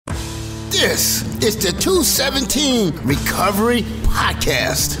This is the 217 Recovery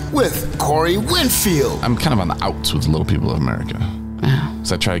Podcast with Corey Winfield. I'm kind of on the outs with Little People of America. Oh.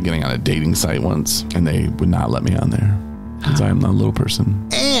 So I tried getting on a dating site once, and they would not let me on there because I am not a little person.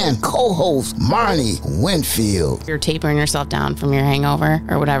 And co-host Marney Winfield. You're tapering yourself down from your hangover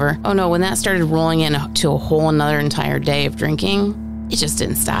or whatever. Oh no, when that started rolling into a whole another entire day of drinking, it just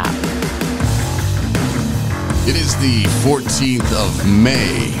didn't stop. It is the 14th of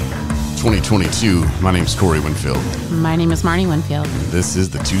May, 2022. My name's Corey Winfield. My name is Marney Winfield. This is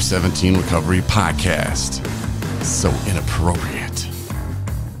the 217 Recovery Podcast. So inappropriate.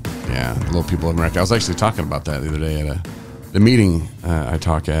 Yeah, Little People of America. I was actually talking about that the other day at a meeting I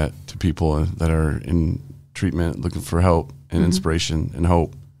talk at to people that are in treatment, looking for help and inspiration and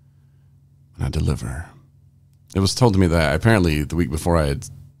hope. And I deliver. It was told to me that apparently the week before I had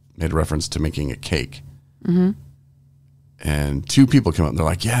made a reference to making a cake. Mm-hmm. And two people come up and they're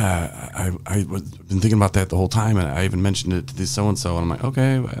like, yeah, I've been thinking about that the whole time, and I even mentioned it to this so-and-so, and I'm like,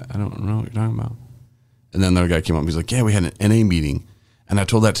 okay, I don't know what you're talking about. And then another guy came up and he's like, yeah, we had an NA meeting, and I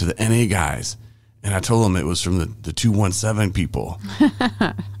told that to the NA guys, and I told them it was from the 217 people. Like,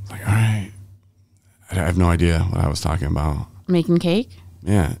 all right. I have no idea what I was talking about. Making cake?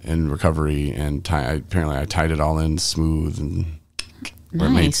 Yeah, and recovery, and apparently I tied it all in smooth, and where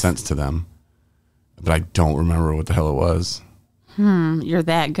it made sense to them. But I don't remember what the hell it was. You're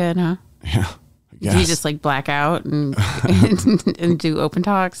that good, huh? Yeah. I guess. Do you just like black out and and do open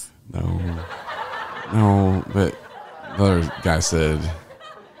talks? No, but the other guy said,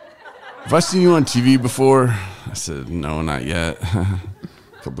 have I seen you on TV before? I said, no, not yet. A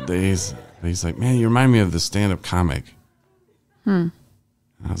couple days. But he's like, man, you remind me of the stand-up comic. I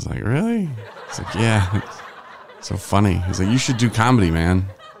was like, really? He's like, yeah. It's so funny. He's like, you should do comedy, man.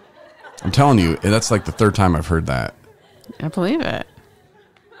 I'm telling you, that's like the third time I've heard that. I believe it.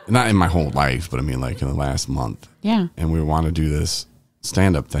 Not in my whole life, but I mean like in the last month. Yeah. And we want to do this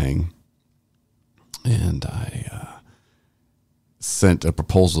stand-up thing. And I sent a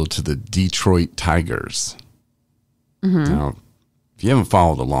proposal to the Detroit Tigers. Now, if you haven't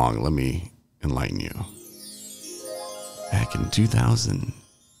followed along, let me enlighten you. Back in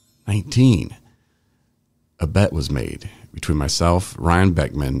 2019, a bet was made between myself, Ryan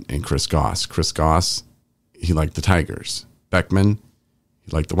Beckman, and Chris Goss. Chris Goss, he liked the Tigers. Beckman,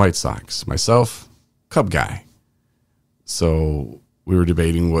 he liked the White Sox. Myself, Cub guy. So we were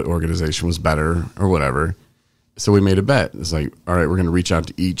debating what organization was better or whatever. So we made a bet. It's like, all right, we're going to reach out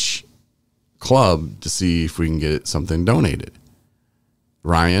to each club to see if we can get something donated.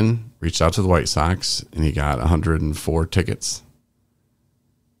 Ryan reached out to the White Sox, and he got 104 tickets.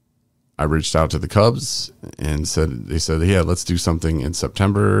 I reached out to the Cubs and they said, yeah, let's do something in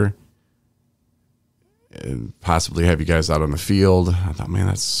September and possibly have you guys out on the field. I thought, man,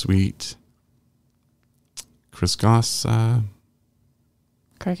 that's sweet. Chris Goss.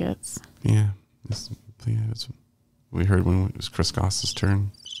 Crickets. Yeah. That's what we heard when it was Chris Goss's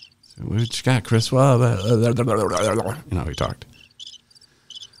turn. So, what you got, Chris? Well, he talked.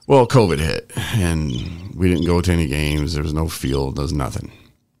 Well, COVID hit, and we didn't go to any games. There was no field. There was nothing.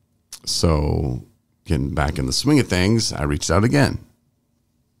 So, getting back in the swing of things, I reached out again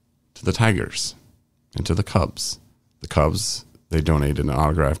to the Tigers and to the Cubs. The Cubs, they donated an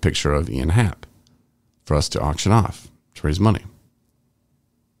autographed picture of Ian Happ for us to auction off to raise money.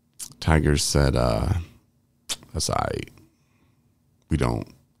 Tigers said, that's all right.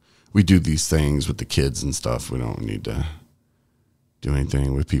 We do these things with the kids and stuff. We don't need to do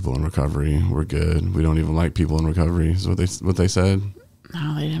anything with people in recovery. We're good. We don't even like people in recovery is what they said.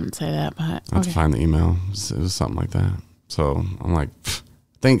 No, they didn't say that, but I have to find the email. It was something like that. So I'm like,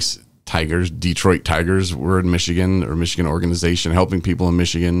 thanks, Tigers, Detroit Tigers. We're in Michigan, or Michigan organization helping people in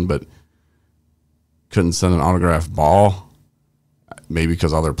Michigan, but couldn't send an autographed ball. Maybe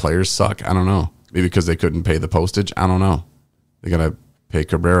because all their players suck. I don't know. Maybe because they couldn't pay the postage. I don't know. They got to pay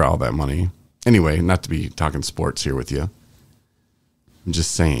Cabrera all that money. Anyway, not to be talking sports here with you. I'm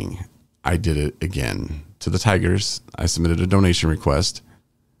just saying, I did it again. To the Tigers, I submitted a donation request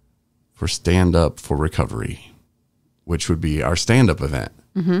for Stand Up for Recovery, which would be our stand-up event,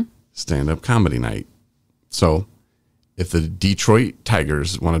 stand-up comedy night. So if the Detroit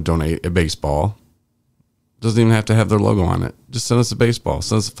Tigers want to donate a baseball, doesn't even have to have their logo on it. Just send us a baseball.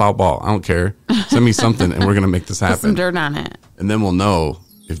 Send us a foul ball. I don't care. Send me something, and we're going to make this happen. Put some dirt on it. And then we'll know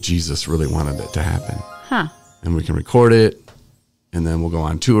if Jesus really wanted it to happen. Huh. And we can record it. And then we'll go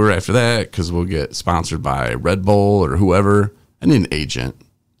on tour after that because we'll get sponsored by Red Bull or whoever. I need an agent.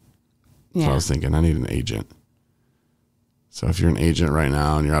 Yeah. So I was thinking, I need an agent. So if you're an agent right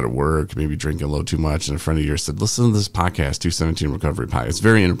now and you're out at work, maybe drinking a little too much, and a friend of yours said, listen to this podcast, 217 Recovery Podcast. It's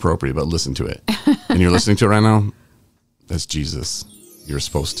very inappropriate, but listen to it. And you're listening to it right now, that's Jesus. You're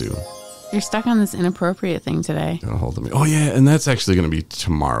supposed to. You're stuck on this inappropriate thing today. Got a hold of me. Oh, yeah, and that's actually going to be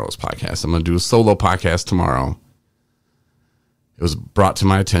tomorrow's podcast. I'm going to do a solo podcast tomorrow. It was brought to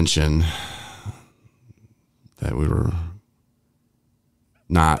my attention that we were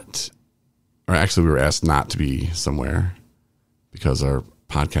we were asked not to be somewhere because our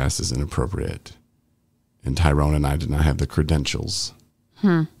podcast is inappropriate. And Tyrone and I did not have the credentials.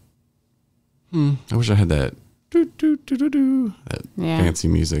 I wish I had that that fancy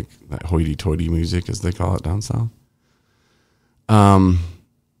music, that hoity-toity music, as they call it down south.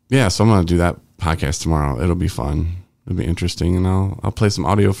 Yeah, so I'm going to do that podcast tomorrow. It'll be fun. It'll be interesting, and I'll play some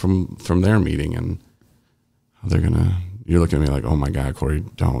audio from their meeting, and you're looking at me like, oh my God, Corey,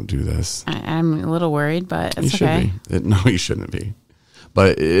 don't do this. I'm a little worried, but it's you okay. Should be. No, you shouldn't be.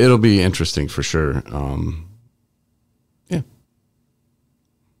 But it'll be interesting for sure. Yeah.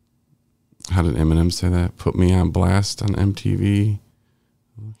 How did Eminem say that? Put me on blast on MTV.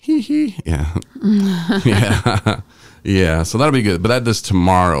 Hee hee. Yeah. Yeah. Yeah. So that'll be good. But that is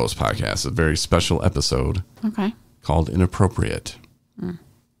tomorrow's podcast, a very special episode. Okay. Called Inappropriate.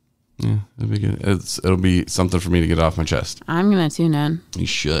 Yeah, it'll be good. It'll be something for me to get off my chest. I'm going to tune in. You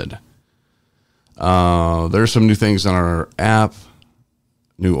should. There's some new things on our app.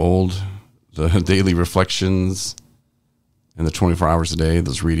 New, old. The daily reflections and the 24 hours a day,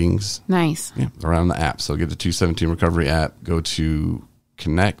 those readings. Nice. Yeah, around the app. So get the 217 Recovery app, go to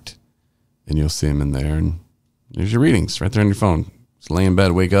Connect, and you'll see them in there. And there's your readings right there on your phone. Just lay in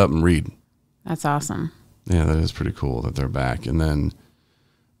bed, wake up, and read. That's awesome. Yeah, that is pretty cool that they're back. And then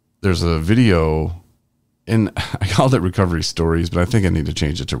there's a video, and I called it Recovery Stories, but I think I need to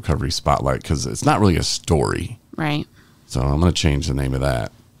change it to Recovery Spotlight because it's not really a story. Right. So I'm going to change the name of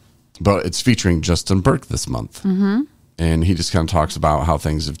that. But it's featuring Justin Burke this month. Mm-hmm. And he just kind of talks about how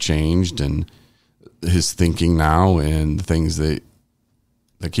things have changed and his thinking now and the things that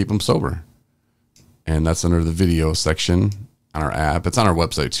keep him sober. And that's under the video section on our app. It's on our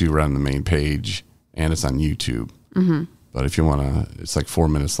website too, right on the main page, and it's on YouTube. Mm-hmm. But if you want to, it's like 4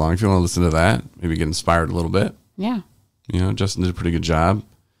 minutes long. If you want to listen to that, maybe get inspired a little bit. Yeah. You know, Justin did a pretty good job.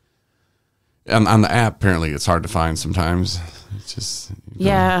 And on the app, apparently, it's hard to find sometimes. It's just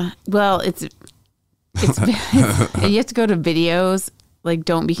yeah. Well, it's you have to go to videos. Like,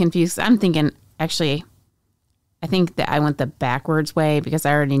 don't be confused. I'm thinking, actually, I think that I went the backwards way because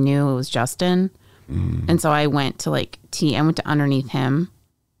I already knew it was Justin, and so I went to I went to underneath him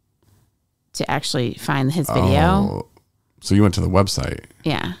to actually find his video. Oh, so you went to the website?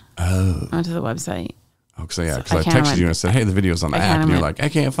 Yeah. Oh. I went to the website. Oh, because I texted you and I said, hey, the video's on the app. And you're like, I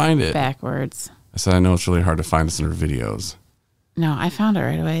can't find it. Backwards. I said, I know it's really hard to find us in our videos. No, I found it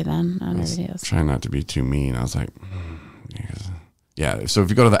right away then on our videos. Trying not to be too mean. I was like, yeah. So if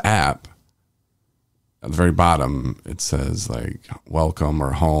you go to the app, at the very bottom, it says like welcome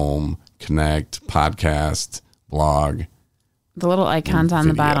or home, connect, podcast, blog. The little icons on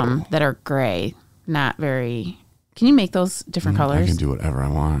the bottom that are gray, not very. Can you make those different colors? I can do whatever I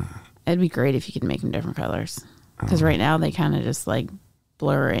want. It'd be great if you could make them different colors. Because right now they kind of just like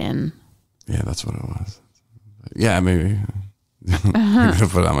blur in. Yeah, that's what it was. Yeah, maybe. I'm going to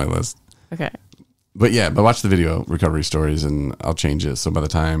put it on my list. Okay. But watch the video, Recovery Stories, and I'll change it. So by the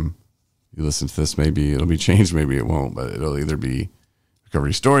time you listen to this, maybe it'll be changed, maybe it won't, but it'll either be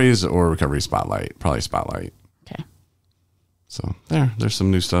Recovery Stories or Recovery Spotlight. Probably Spotlight. Okay. So there's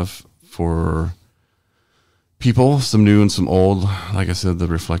some new stuff for people, some new and some old. Like I said, the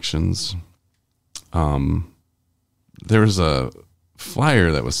reflections. There was a flyer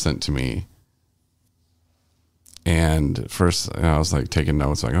that was sent to me, and at first I was like taking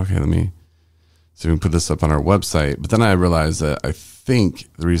notes, like, okay, let me see if we can put this up on our website. But then I realized that I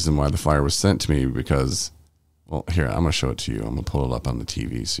think the reason why the flyer was sent to me because, well, here, I'm gonna show it to you. I'm gonna pull it up on the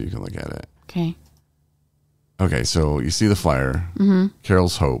TV so you can look at it. Okay, so you see the flyer,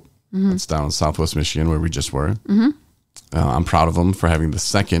 Carol's Hope. It's down in Southwest Michigan where we just were. I'm proud of them for having the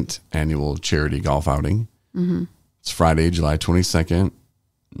second annual charity golf outing. It's Friday, July 22nd,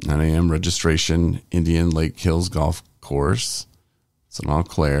 9 a.m. registration, Indian Lake Hills Golf Course. It's in Eau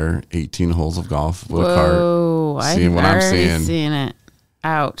Claire, 18 holes of golf with a cart. Whoa, Seeing what I'm seeing. Seeing it.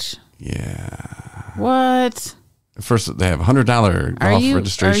 Ouch. Yeah. What? First, they have $100 golf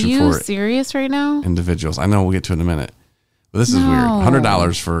registration for Are you serious right now? individuals. I know, we'll get to it in a minute. But this is weird.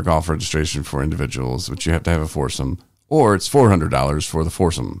 $100 for golf registration for individuals, which you have to have a foursome. Or it's $400 for the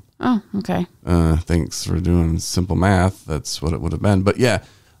foursome. Oh, okay. Thanks for doing simple math. That's what it would have been. But yeah,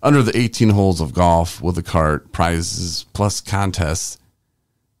 Under the 18 holes of golf with a cart, prizes plus contests.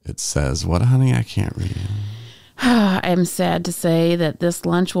 It says, what, honey? I can't read. I'm sad to say that this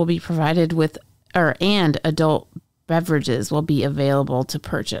lunch will be provided with, and adult beverages will be available to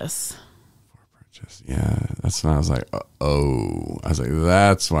purchase. Yeah, that's when I was like, oh. I was like,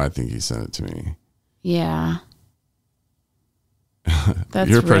 that's why I think he sent it to me. Yeah. That's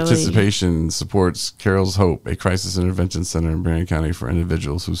Your really... participation supports Carol's Hope, a crisis intervention center in Marion County for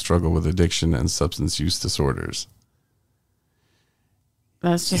individuals who struggle with addiction and substance use disorders.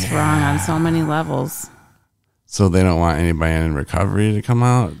 That's just wrong on so many levels. So they don't want anybody in recovery to come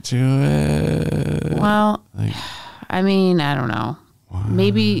out to it? Well, I mean, I don't know. What?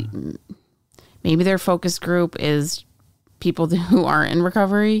 Maybe their focus group is people who aren't in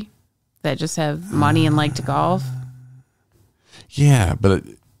recovery that just have money and like to golf. Yeah, but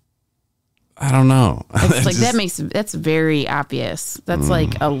I don't know. It's like that's very obvious. That's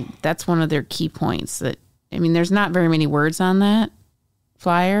that's one of their key points. That, I mean, there's not very many words on that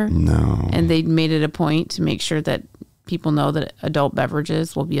flyer. No. And they made it a point to make sure that people know that adult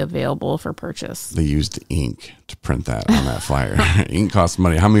beverages will be available for purchase. They used ink to print that on that flyer. Ink costs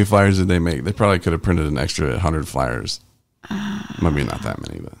money. How many flyers did they make? They probably could have printed an extra 100 flyers. Maybe not that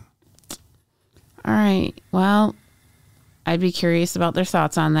many, but. All right. Well, I'd be curious about their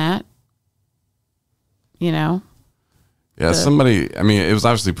thoughts on that. You know? Yeah, somebody, I mean, it was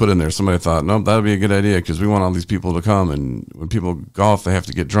obviously put in there. Somebody thought, nope, that would be a good idea because we want all these people to come. And when people golf, they have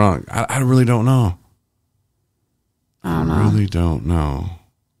to get drunk. I really don't know. I really don't know.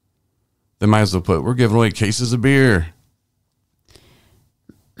 They might as well put, we're giving away cases of beer.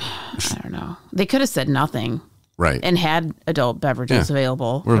 I don't know. They could have said nothing. Right. And had adult beverages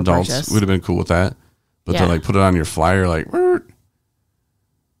available. We're adults. Purchase. We'd have been cool with that. But to like put it on your flyer, like,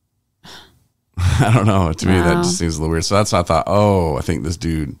 I don't know. To me, that just seems a little weird. So that's why I thought, I think this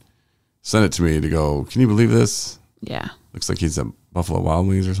dude sent it to me to go, can you believe this? Yeah. Looks like he's at Buffalo Wild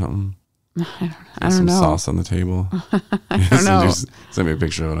Wings or something. I don't know. Sauce on the table. I don't know. Just sent me a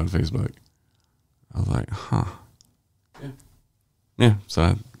picture of it on Facebook. I was like, huh. Yeah.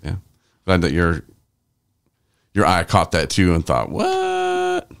 So, glad that your eye caught that too and thought,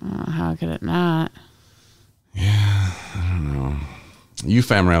 what? How could it not? Yeah, I don't know.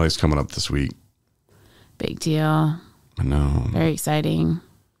 UFAM rally's coming up this week. Big deal. I know. Very exciting.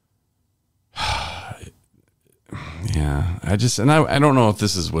 Yeah, I don't know if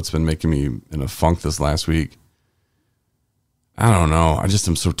this is what's been making me in a funk this last week. I don't know. I just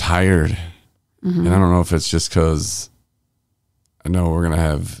am so tired. And I don't know if it's just because I know we're going to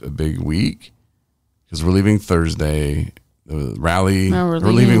have a big week because we're leaving Thursday. The rally. No, we're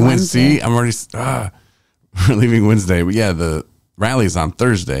leaving Wednesday. I'm already, we're leaving Wednesday. But yeah, the rally's on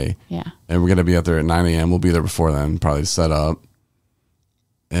Thursday. Yeah. And we're going to be out there at 9 a.m. We'll be there before then, probably set up.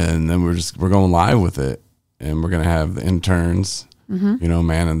 And then we're going live with it. And we're going to have the interns,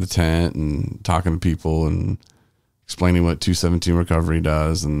 manning the tent and talking to people and explaining what 217 recovery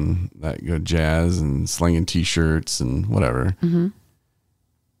does and that good jazz and slinging T-shirts and whatever.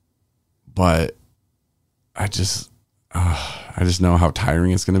 But I just know how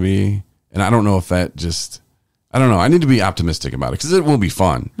tiring it's going to be. And I don't know if that I don't know. I need to be optimistic about it because it will be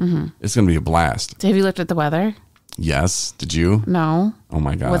fun. It's going to be a blast. So have you looked at the weather? Yes. Did you? No. Oh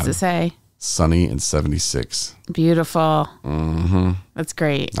my God. What's it say? Sunny and 76. Beautiful. That's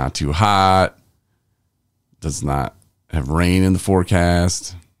great. Not too hot. Does not have rain in the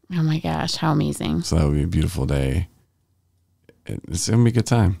forecast. Oh my gosh, how amazing. So that would be a beautiful day. It's going to be a good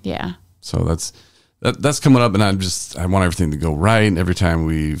time. Yeah. So that's coming up, and I want everything to go right. And every time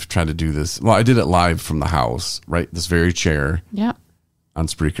we've tried to do this, well, I did it live from the house, right? This very chair. Yep. On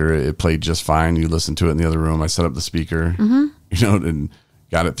Spreaker. It played just fine. You listened to it in the other room. I set up the speaker, and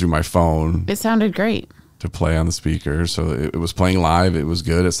got it through my phone. It sounded great. To play on the speaker. So it was playing live. It was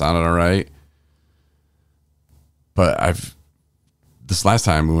good. It sounded all right. But this last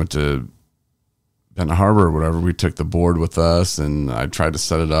time we went to Benton Harbor or whatever, we took the board with us and I tried to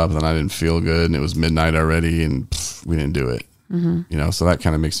set it up and then I didn't feel good and it was midnight already and we didn't do it. So that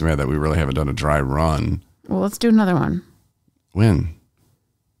kind of makes me mad that we really haven't done a dry run. Well, let's do another one. When?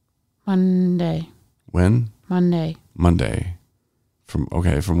 Monday. When? Monday. From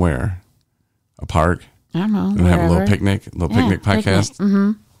where? A park? I don't know. And have a little picnic podcast?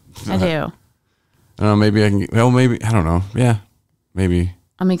 I do. I don't know, maybe I can, maybe, I don't know. Yeah, maybe.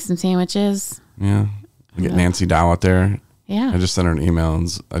 I'll make some sandwiches. Yeah. I'll get Nancy Dow out there. Yeah. I just sent her an email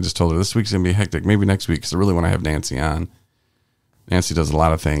and I just told her this week's going to be hectic. Maybe next week because I really want to have Nancy on. Nancy does a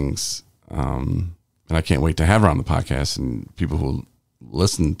lot of things. And I can't wait to have her on the podcast. And people who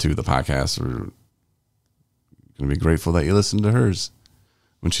listen to the podcast are going to be grateful that you listen to hers.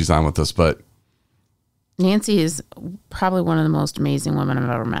 when she's on with us. But Nancy is probably one of the most amazing women I've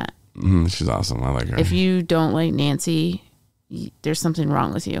ever met. She's awesome. I like her. If you don't like Nancy, there's something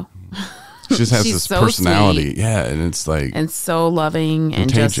wrong with you. She just has this so personality. Sweet. Yeah. And it's like, and so loving and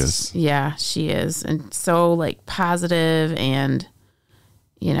contagious. just, yeah, she is. And so like positive and,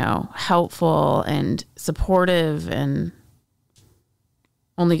 you know, helpful and supportive, and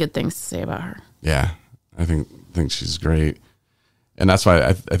only good things to say about her. Yeah. I think she's great. And that's why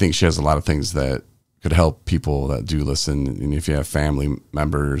I think she has a lot of things that could help people that do listen. And if you have family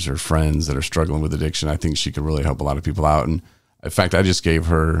members or friends that are struggling with addiction, I think she could really help a lot of people out. And in fact, I just gave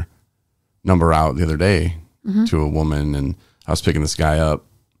her number out the other day to a woman, and I was picking this guy up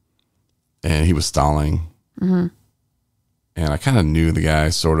and he was stalling. And I kind of knew the guy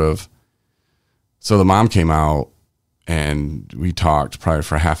sort of. So the mom came out and we talked probably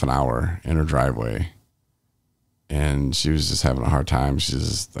for half an hour in her driveway. And she was just having a hard time.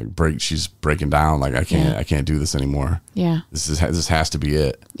 She's just like she's breaking down. Like, I can't do this anymore. Yeah. This has to be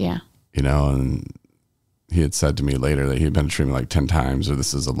it. Yeah. You know, and he had said to me later that he had been to treatment like 10 times, or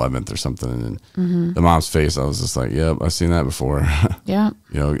this is 11th or something. And the mom's face, I was just like, yep, I've seen that before. Yeah.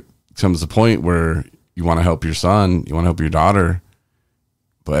 You know, it comes to the point where you want to help your son, you want to help your daughter,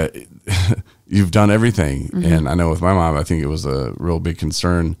 but you've done everything. And I know with my mom, I think it was a real big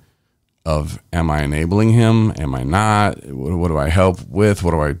concern of, am I enabling him? Am I not? What do I help with?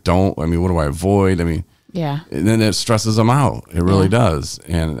 What do I don't? I mean, what do I avoid? I mean, yeah. And then it stresses them out. It really does.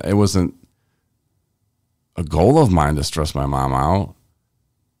 And it wasn't a goal of mine to stress my mom out.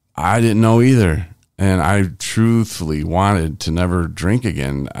 I didn't know either. And I truthfully wanted to never drink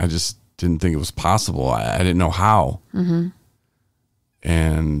again. I just didn't think it was possible. I didn't know how.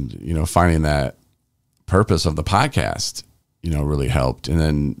 And, you know, finding that purpose of the podcast, you know, really helped. And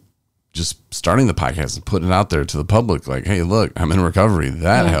then just starting the podcast and putting it out there to the public, like, hey, look, I'm in recovery.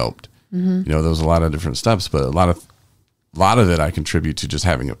 That helped. You know, there was a lot of different steps, but a lot of it I contribute to just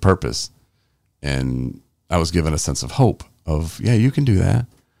having a purpose. And I was given a sense of hope of, yeah, you can do that.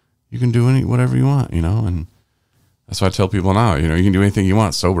 You can do whatever you want, you know? And that's why I tell people now, you know, you can do anything you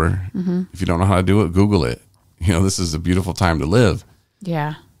want sober. If you don't know how to do it, Google it. You know, this is a beautiful time to live.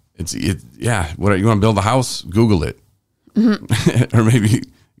 Yeah. What, you want to build a house? Google it. Or maybe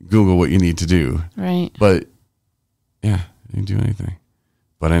Google what you need to do. Right. But yeah, you can do anything.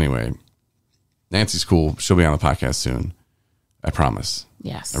 But anyway, Nancy's cool. She'll be on the podcast soon. I promise.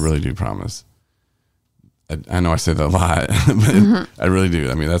 Yes. I really do promise. I know I say that a lot, but I really do.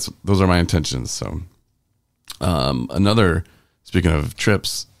 I mean, those are my intentions. So, speaking of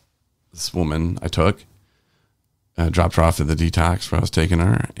trips, this woman I took, dropped her off at the detox where I was taking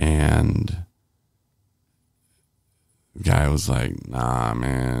her, and the guy was like, nah,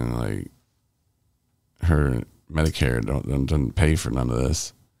 man, like, her Medicare doesn't pay for none of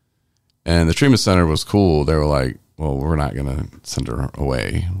this. And the treatment center was cool. They were like, well, we're not going to send her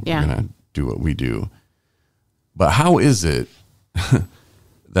away. We're going to do what we do. But how is it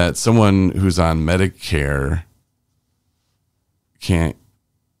that someone who's on Medicare can't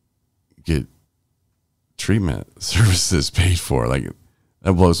get treatment services paid for? Like,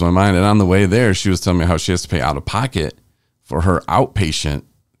 that blows my mind. And on the way there, she was telling me how she has to pay out of pocket for her outpatient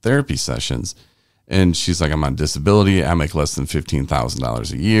therapy sessions. And she's like, I'm on disability. I make less than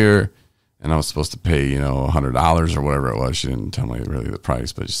 $15,000 a year. And I was supposed to pay, you know, $100 or whatever it was. She didn't tell me really the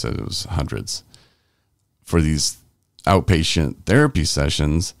price, but she said it was hundreds for these outpatient therapy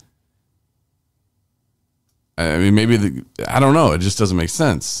sessions. I mean, maybe I don't know. It just doesn't make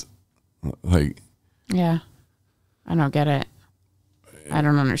sense. Like, yeah, I don't get it. I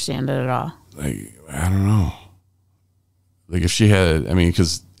don't understand it at all. Like, I don't know. Like, if she had, I mean,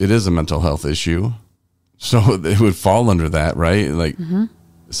 because it is a mental health issue, so it would fall under that, right? Like,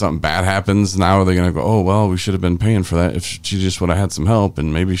 something bad happens, now are they going to go, oh, well, we should have been paying for that if she just would have had some help,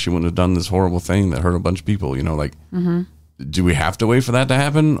 and maybe she wouldn't have done this horrible thing that hurt a bunch of people, you know? Like, do we have to wait for that to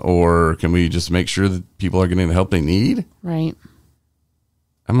happen, or can we just make sure that people are getting the help they need? Right.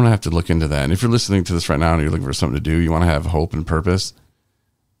 I'm going to have to look into that. And if you're listening to this right now and you're looking for something to do, you want to have hope and purpose,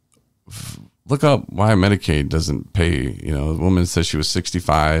 look up why Medicaid doesn't pay. You know, the woman says she was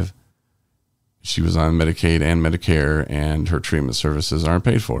 65. She was on Medicaid and Medicare, and her treatment services aren't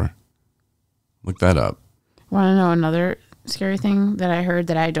paid for. Look that up. Want to know another scary thing that I heard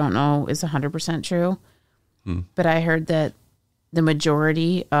that I don't know is 100% true? But I heard that the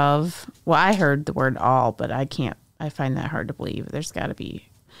majority of, well, I heard the word all, but I find that hard to believe. There's got to be,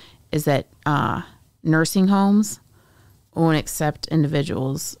 is that nursing homes won't accept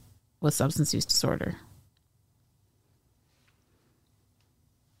individuals with substance use disorder.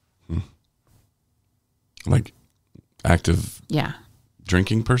 Like active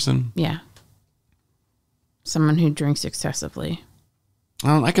drinking person? Yeah. Someone who drinks excessively.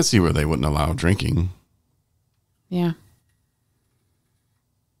 I can see where they wouldn't allow drinking. Yeah.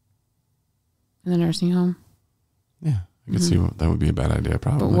 In the nursing home. Yeah, I could see that would be a bad idea,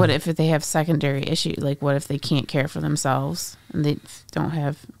 probably. But what if they have secondary issues? Like, what if they can't care for themselves and they don't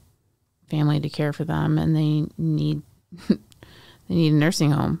have family to care for them and they need they need a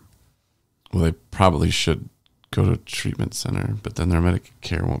nursing home? Well, they probably should go to a treatment center, but then their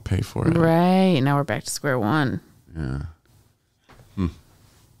Medicare won't pay for it. Right. Now we're back to square one. Yeah.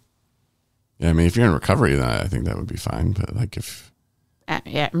 Yeah, I mean, if you're in recovery, then I think that would be fine. But like if...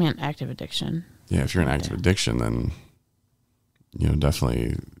 Yeah, I mean, active addiction. Yeah, if you're in active addiction, then,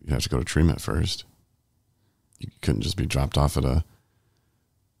 definitely you have to go to treatment first. You couldn't just be dropped off at I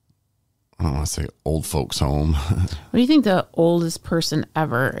don't want to say old folks home. What do you think the oldest person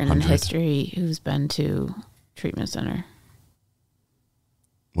ever in 100. history who's been to treatment center?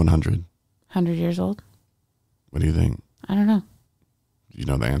 100. 100 years old? What do you think? I don't know. Do you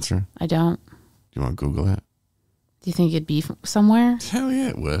know the answer? I don't. Do you want to Google it? Do you think it'd be somewhere? Hell yeah,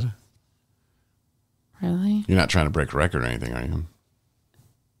 it would. Really? You're not trying to break a record or anything, are you?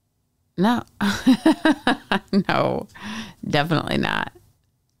 No. No, definitely not.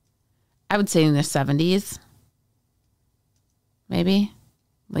 I would say in the 70s. Maybe.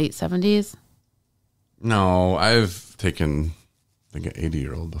 Late 70s. No, I've taken, I think, an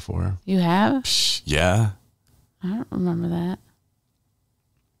 80-year-old before. You have? Psh, yeah. I don't remember that.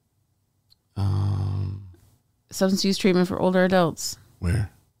 Substance use treatment for older adults. Where?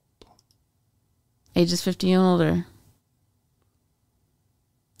 Ages 50 and older.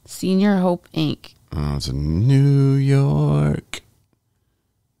 Senior Hope, Inc. Oh, it's in New York.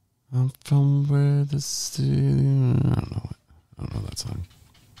 I'm from where the city... I don't know that song.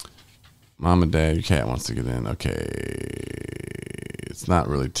 Mom and Dad, your cat wants to get in. Okay. It's not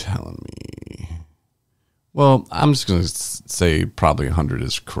really telling me. Well, I'm just going to say probably 100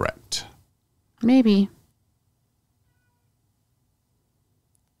 is correct. Maybe.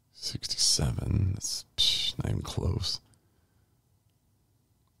 67. That's not even close.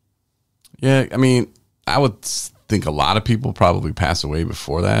 Yeah, I mean, I would think a lot of people probably pass away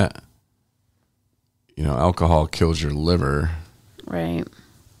before that. Alcohol kills your liver. Right.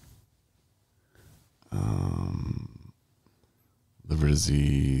 Liver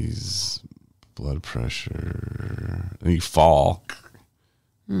disease, blood pressure, and you fall.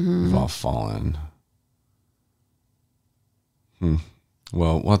 Mm-hmm. We've all fallen.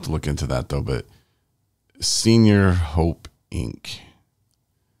 Well, we'll have to look into that, though, but Senior Hope, Inc.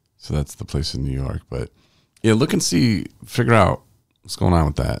 So that's the place in New York. But, yeah, look and see, figure out what's going on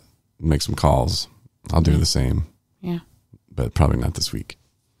with that. Make some calls. I'll do the same. Yeah. But probably not this week.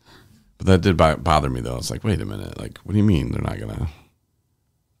 But that did bother me, though. It's like, wait a minute. Like, what do you mean they're not going to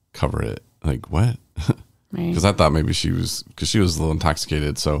cover it? Like, what? Because I thought maybe she was a little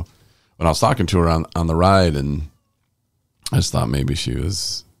intoxicated. So when I was talking to her on the ride, and I just thought maybe she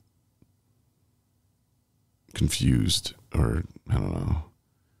was confused or I don't know.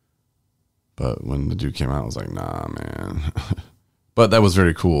 But when the dude came out, I was like, nah, man. But that was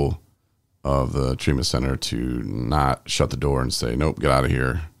very cool of the treatment center to not shut the door and say, nope, get out of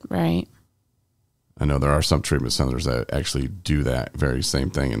here. Right. I know there are some treatment centers that actually do that very same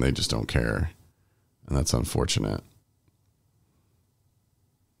thing and they just don't care. And that's unfortunate.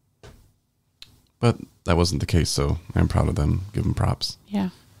 But that wasn't the case, so I'm proud of them. Give them props. Yeah.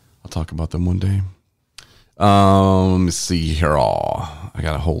 I'll talk about them one day. Let me see here. I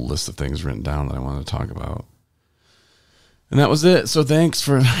got a whole list of things written down that I wanted to talk about. And that was it. So thanks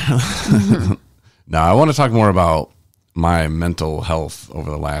for... Now, I want to talk more about my mental health over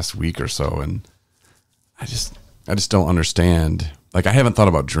the last week or so. And I just don't understand. Like, I haven't thought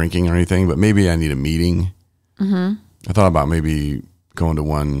about drinking or anything, but maybe I need a meeting. Mm-hmm. I thought about maybe going to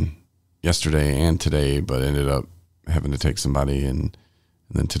one yesterday and today, but ended up having to take somebody. And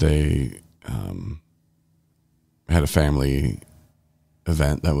then today, I had a family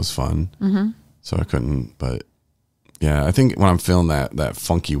event that was fun. Mm-hmm. So I couldn't, but yeah, I think when I'm feeling that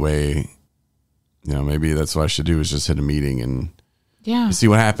funky way, maybe that's what I should do is just hit a meeting and see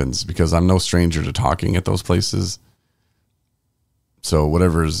what happens, because I'm no stranger to talking at those places. So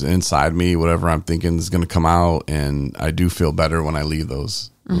whatever's inside me, whatever I'm thinking is going to come out, and I do feel better when I leave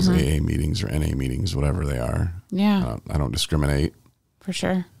those AA meetings or NA meetings, whatever they are. Yeah. I don't discriminate. For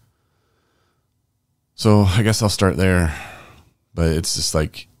sure. So I guess I'll start there, but it's just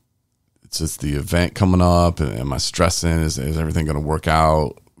like, it's just the event coming up, and am I stressing? Is everything going to work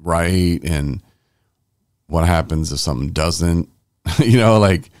out right? And what happens if something doesn't?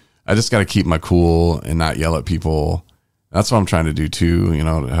 Like, I just got to keep my cool and not yell at people. That's what I'm trying to do too,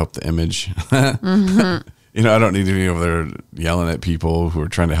 to help the image. Mm-hmm. I don't need to be over there yelling at people who are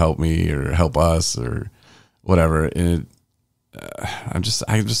trying to help me or help us or whatever. And I'm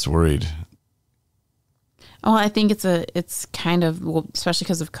just worried. Oh, I think it's kind of, well, especially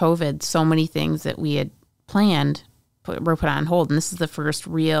because of COVID, so many things that we had planned were put on hold. And this is the first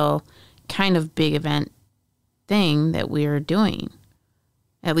real kind of big event thing that we're doing,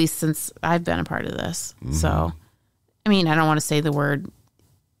 at least since I've been a part of this. Mm-hmm. So, I mean, I don't want to say the word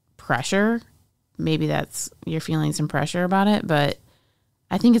pressure. Maybe that's your feelings and pressure about it, but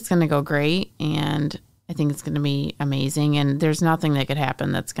I think it's going to go great. And I think it's going to be amazing. And there's nothing that could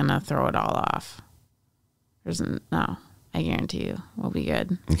happen that's going to throw it all off. No, I guarantee you we'll be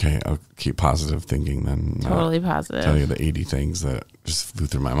good. Okay, I'll keep positive thinking then. Totally positive. Tell you the 80 things that just flew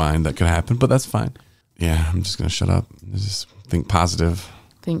through my mind that could happen, but that's fine. Yeah, I'm just going to shut up. Just think positive.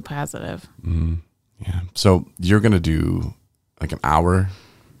 Think positive. Mm-hmm. Yeah. So you're going to do like an hour?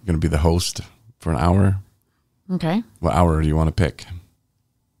 You're going to be the host for an hour? Okay. What hour do you want to pick?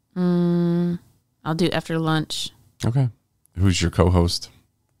 I'll do after lunch. Okay. Who's your co-host?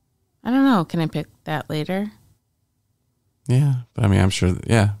 I don't know. Can I pick that later? Yeah, but I mean, I'm sure.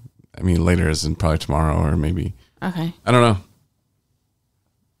 Yeah, I mean, later is in probably tomorrow or maybe. Okay. I don't know.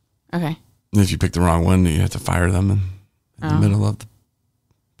 Okay. If you pick the wrong one, you have to fire them in the middle of the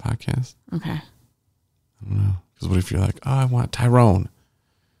podcast. Okay. I don't know. Because what if you're like, oh, I want Tyrone,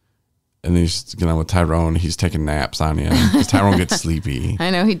 and then you just get on with Tyrone. He's taking naps on you because Tyrone gets sleepy.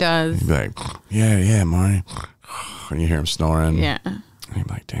 I know he does. He'd be like, yeah, Marney. And you hear him snoring. Yeah. And you're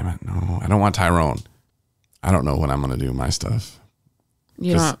like, damn it, no, I don't want Tyrone. I don't know when I'm going to do my stuff.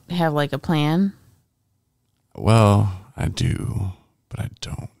 You don't have like a plan? Well, I do, but I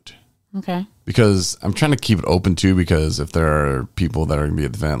don't. Okay. Because I'm trying to keep it open too, because if there are people that are going to be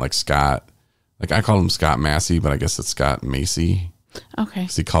at the event, like Scott, like I call him Scott Massey, but I guess it's Scott Macy. Okay.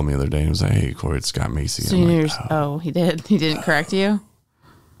 So he called me the other day and he was like, hey, Corey, it's Scott Macy. So he did. He didn't correct you?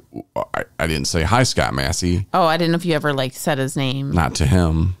 I didn't say, hi, Scott Massey. Oh, I didn't know if you ever like said his name. Not to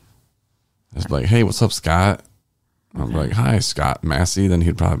him. I was like, hey, what's up, Scott? Okay. I'm like, hi, Scott Massey. Then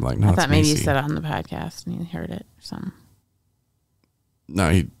he'd probably be like, no, I it's thought maybe Macy. you said it on the podcast and you heard it or something. No,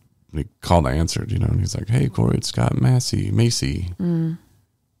 he called, I answered, and he's like, hey, Corey, it's Scott Massey.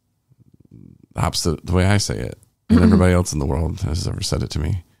 Opposite the way I say it. And everybody else in the world has ever said it to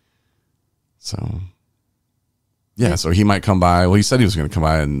me. So, yeah, so he might come by. Well, he said he was going to come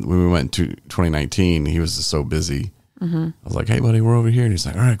by, and when we went to 2019, he was just so busy. Mm-hmm. I was like, hey, buddy, we're over here. And he's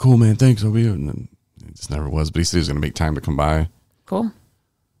like, all right, cool, man, thanks, I'll be here. And then it just never was, but he said he was going to make time to come by. Cool.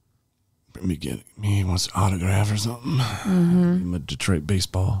 He wants an autograph or something. I'm a Detroit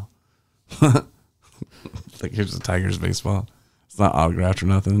baseball. Like, here's the Tigers baseball. It's not autographed or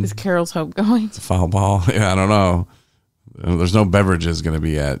nothing. Is Carol's Hope going? It's a foul ball. Yeah, I don't know. There's no beverages going to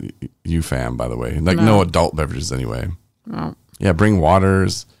be at UFAM, by the way. Like, no adult beverages anyway. No. Yeah, bring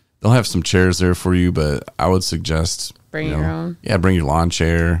waters. They'll have some chairs there for you, but I would suggest... Bring your own. Yeah, bring your lawn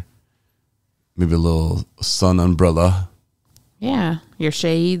chair. Maybe a little sun umbrella. Yeah, your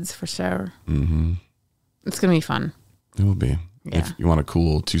shades for sure. Mm-hmm. It's going to be fun. It will be. Yeah. If you want a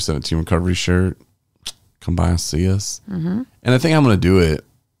cool 217 recovery shirt, come by and see us. Mm-hmm. And I think I'm going to do it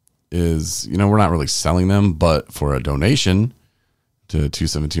is, we're not really selling them, but for a donation to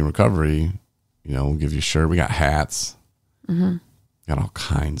 217 recovery, we'll give you a shirt. We got hats. Mm-hmm. Got all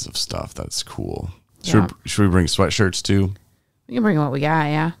kinds of stuff. That's cool. Yeah. Should we bring sweatshirts too? We can bring what we got,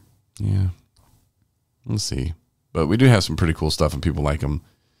 yeah. Yeah. We'll see. But we do have some pretty cool stuff and people like them.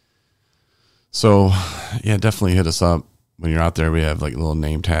 So, yeah, definitely hit us up. When you're out there, we have like little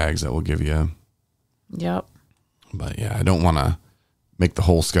name tags that we'll give you. Yep. But yeah, I don't want to make the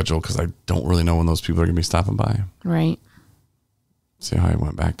whole schedule because I don't really know when those people are going to be stopping by. Right. See how I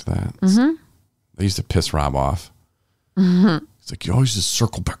went back to that? Mm-hmm. They used to piss Rob off. Mm-hmm. It's like, you always just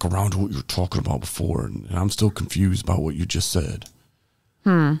circle back around to what you were talking about before. And I'm still confused about what you just said.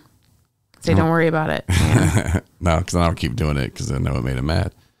 Say, don't worry about it. Yeah. No, because then I'll keep doing it because I know it made him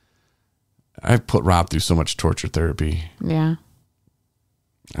mad. I've put Rob through so much torture therapy. Yeah.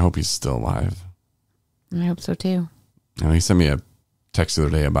 I hope he's still alive. I hope so too. And he sent me a text the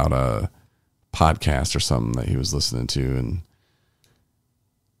other day about a podcast or something that he was listening to and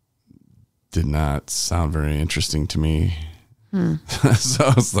did not sound very interesting to me. So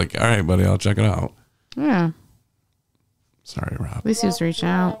I was like, all right, buddy, I'll check it out. Yeah. Sorry, Rob. At least he was reaching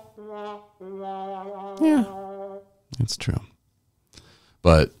out. Yeah, it's true.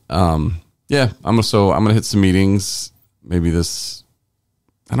 But yeah, I'm gonna hit some meetings. Maybe this.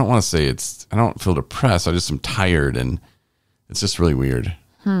 I don't want to say I don't feel depressed. I just am tired, and it's just really weird.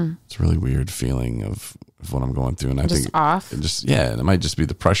 It's a really weird feeling of of what I'm going through. And I just think off. It might just be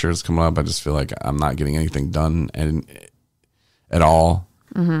the pressure that's coming up. I just feel like I'm not getting anything done at all.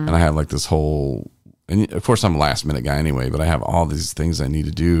 And I have like this whole, and of course I'm a last minute guy anyway, but I have all these things I need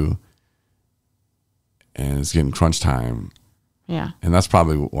to do, and it's getting crunch time. Yeah. And that's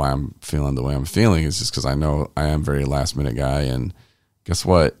probably why I'm feeling the way I'm feeling, is just because I know I am a very last minute guy, and guess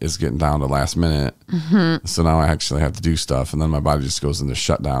what? It's getting down to last minute. So now I actually have to do stuff, and then my body just goes into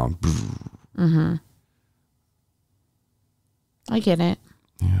shutdown. I get it.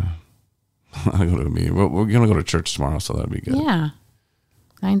 Yeah. I go to a meeting. We're going to go to church tomorrow, so that'll be good. Yeah.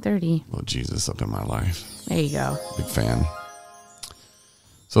 9:30. Little Jesus up in my life. There you go. Big fan.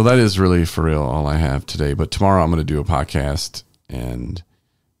 So that is really, for real, all I have today. But tomorrow I'm going to do a podcast, and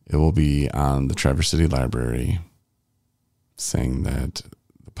it will be on the Traverse City Library, saying that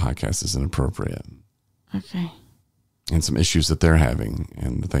the podcast is inappropriate. Okay. And some issues that they're having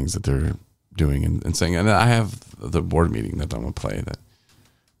and the things that they're doing, and saying, and I have the board meeting that I'm going to play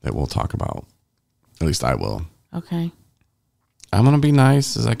that we'll talk about. At least I will. Okay. I'm going to be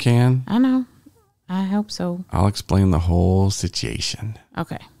nice as I can. I know. I hope so. I'll explain the whole situation.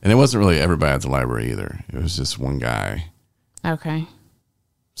 Okay. And it wasn't really everybody at the library either. It was just one guy. Okay.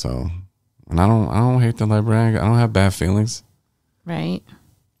 So, and I don't hate the library. I don't have bad feelings. Right.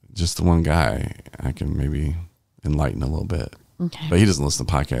 Just the one guy I can maybe enlighten a little bit. Okay. But he doesn't listen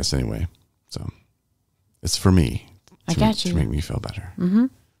to podcasts anyway. So it's for me. I got you. To make me feel better.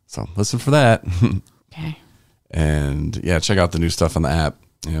 So listen for that. Okay. And yeah, check out the new stuff on the app,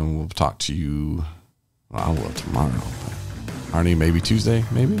 and we'll talk to you. Well, I will tomorrow. But Marney, maybe Tuesday,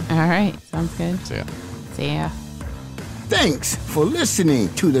 maybe. All right. Sounds good. See ya. See ya. Thanks for listening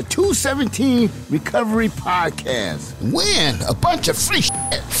to the 217 Recovery Podcast. Win a bunch of free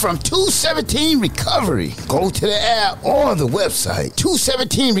shit from 217 Recovery. Go to the app or the website,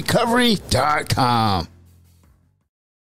 217recovery.com.